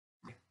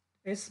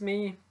It's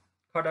me,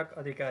 Khadak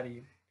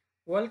Adhikari.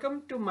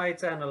 Welcome to my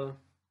channel,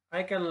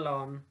 I Can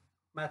Learn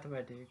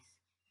Mathematics.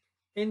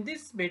 In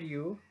this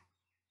video,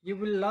 you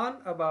will learn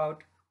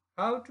about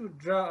how to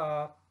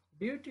draw a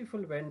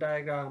beautiful Venn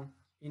diagram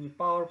in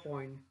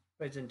PowerPoint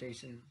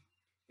presentation.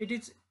 It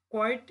is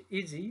quite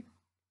easy,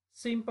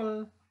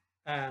 simple,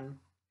 and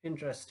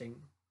interesting.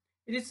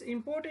 It is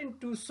important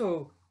to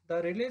show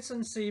the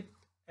relationship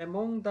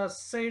among the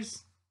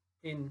sets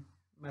in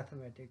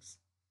mathematics.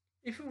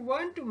 If you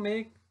want to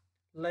make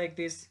like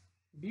this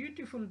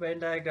beautiful Venn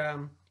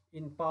diagram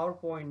in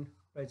PowerPoint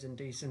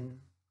presentation,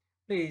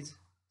 please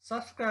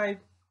subscribe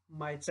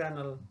my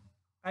channel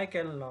I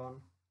Can Learn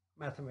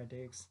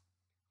Mathematics.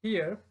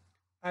 Here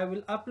I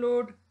will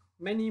upload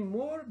many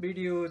more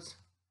videos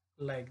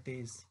like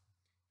this.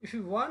 If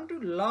you want to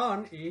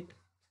learn it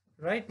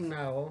right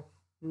now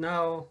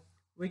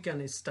we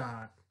can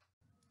start.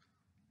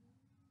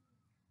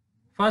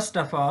 First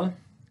of all,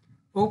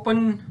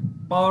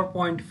 open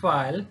PowerPoint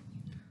file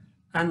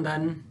and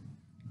then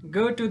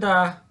go to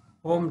the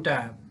Home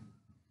tab.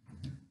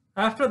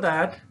 After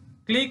that,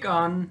 click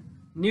on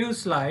New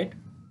Slide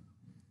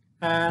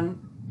and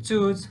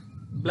choose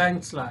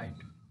Blank Slide.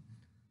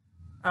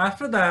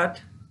 After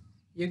that,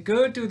 you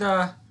go to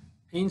the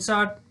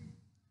Insert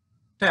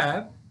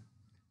tab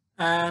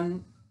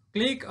and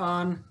click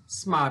on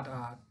Smart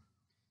Art.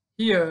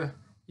 Here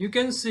you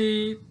can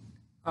see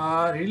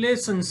a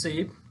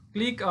relationship.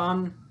 Click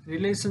on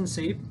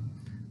Relationship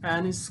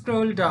and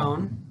scroll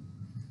down.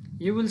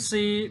 You will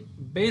see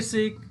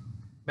Basic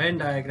Venn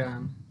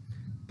diagram.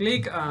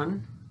 Click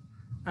on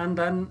and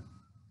then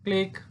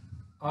click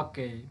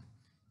OK.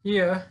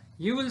 Here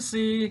you will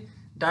see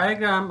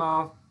diagram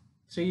of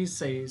three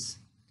sides.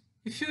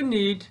 If you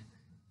need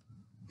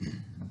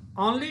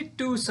only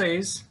two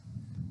sides,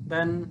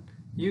 then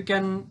you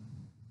can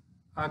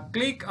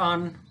click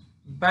on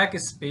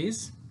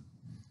backspace.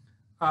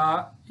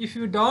 If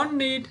you don't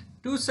need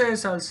two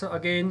sides also,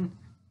 again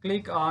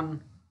click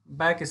on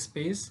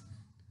backspace.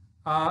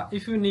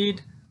 If you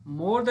need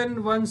more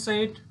than one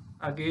side,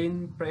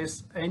 again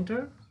press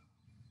enter.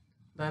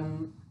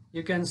 Then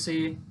you can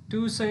see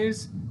two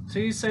sides,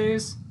 three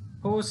sides,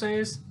 four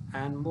sides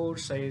and more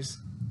sides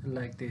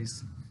like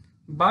this.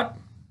 But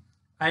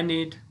I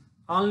need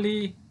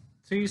only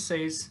three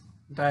sides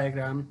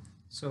diagram,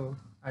 so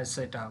I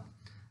set up.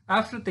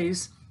 After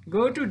this,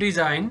 go to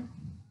design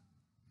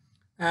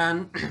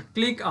and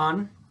click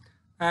on,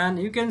 and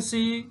you can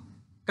see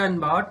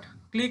convert.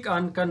 Click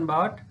on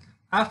convert.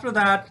 After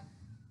that,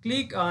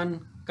 click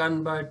on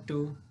convert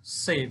to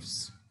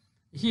shapes.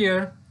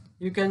 Here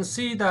you can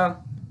see the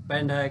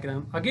Venn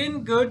diagram.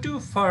 Again go to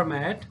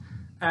format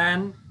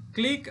and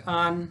click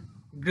on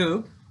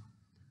group,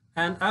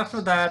 and after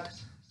that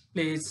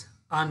please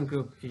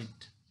ungroup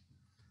it.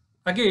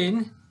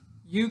 Again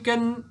you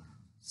can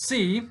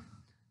see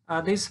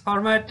this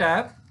format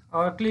tab,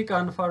 or click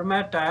on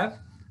format tab,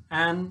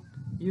 and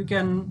you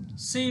can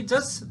see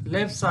just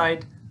left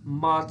side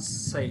merge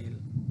cell.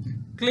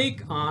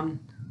 Click on,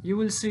 you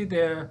will see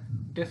there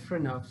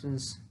different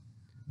options,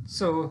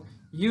 so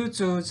you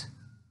choose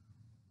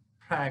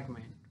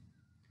fragment.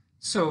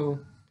 So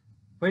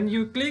when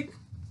you click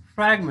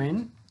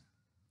fragment,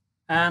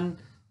 and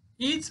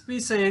each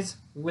pieces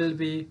will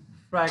be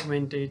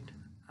fragmented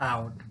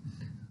out,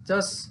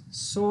 just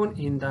shown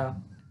in the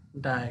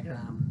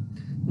diagram.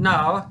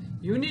 Now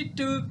you need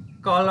to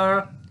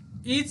color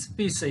each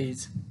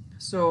pieces.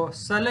 So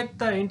select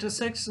the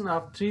intersection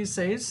of three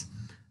sides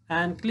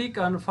and click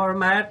on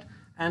format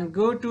and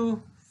go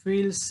to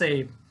fill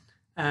shape,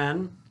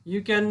 and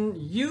you can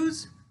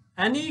use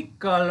any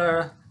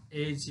color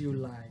as you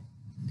like.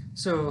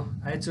 So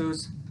I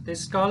choose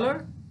this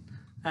color,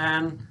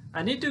 and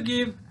I need to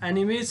give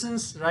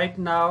animations right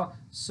now,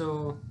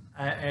 so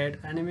I add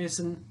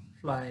animation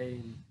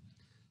flying.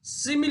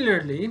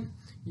 Similarly,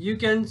 you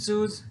can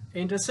choose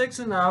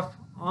intersection of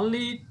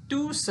only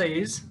two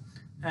sides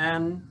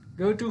and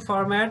go to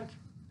format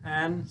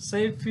and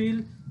shape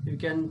fill. You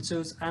can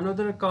choose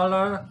another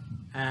color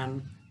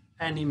and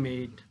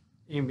animate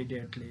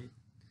immediately.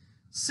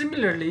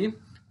 Similarly,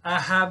 I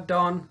have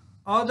done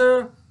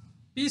other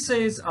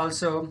pieces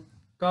also,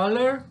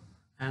 color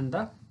and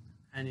the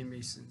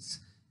animations,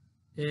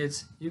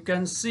 as you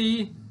can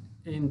see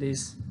in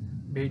this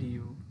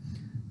video.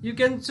 You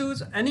can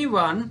choose any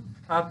one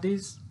of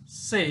these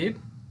shape,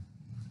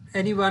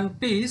 any one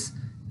piece,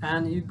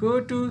 and you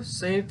go to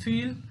shape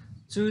fill,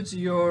 choose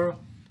your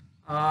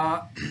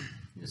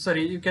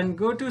you can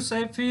go to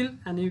shape fill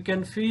and you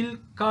can fill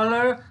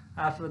color.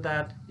 After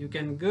that you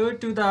can go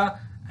to the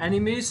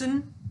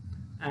animation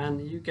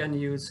and you can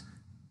use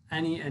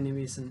any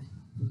animation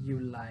you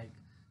like.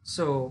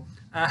 So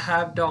I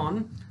have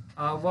done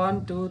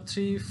 1 2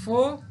 3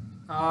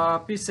 4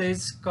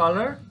 pieces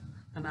color,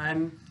 and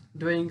I'm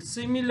doing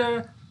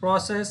similar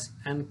process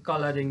and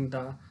coloring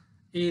the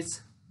each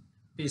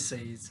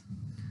pieces.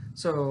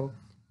 So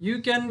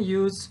you can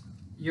use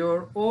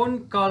your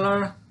own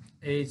color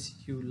as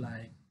you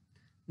like.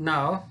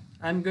 Now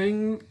I'm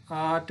going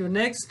to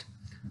next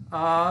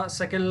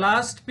second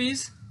last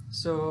piece.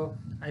 so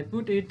I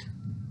put it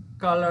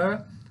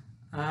color,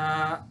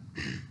 uh,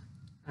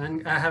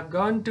 and I have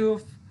gone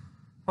to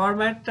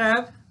format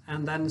tab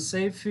and then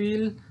save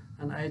field,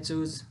 and I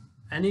choose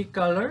any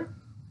color,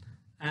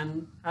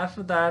 and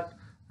after that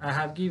I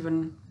have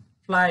given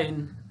fly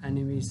in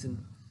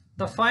animation.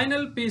 The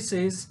final piece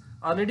is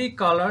already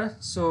color,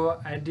 so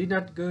I did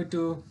not go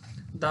to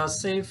the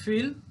save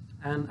field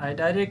and I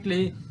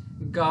directly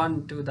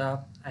gone to the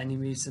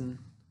animation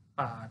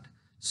part.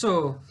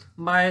 So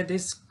my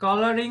this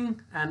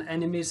coloring and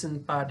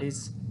animation part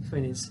is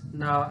finished.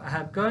 Now I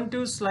have gone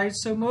to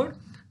slideshow mode,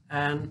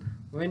 and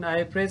when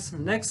I press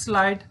next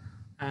slide,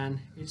 and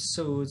it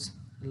shows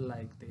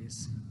like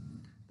this.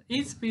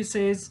 Each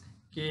pieces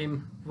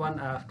came one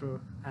after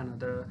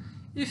another.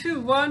 If you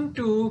want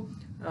to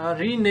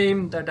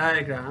rename the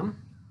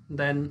diagram,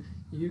 then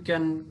you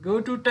can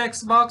go to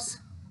text box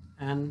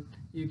and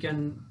you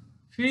can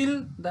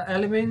fill the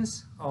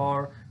elements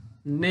or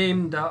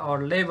name the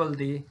or label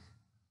the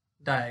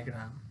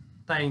diagram.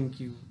 Thank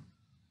you.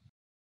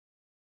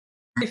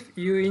 If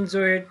you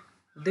enjoyed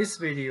this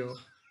video,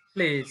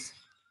 please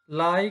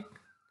like,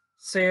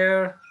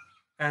 share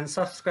and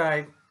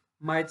subscribe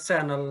my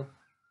channel.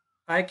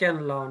 I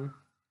can learn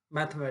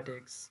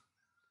mathematics.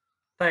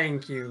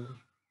 Thank you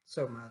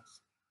so much.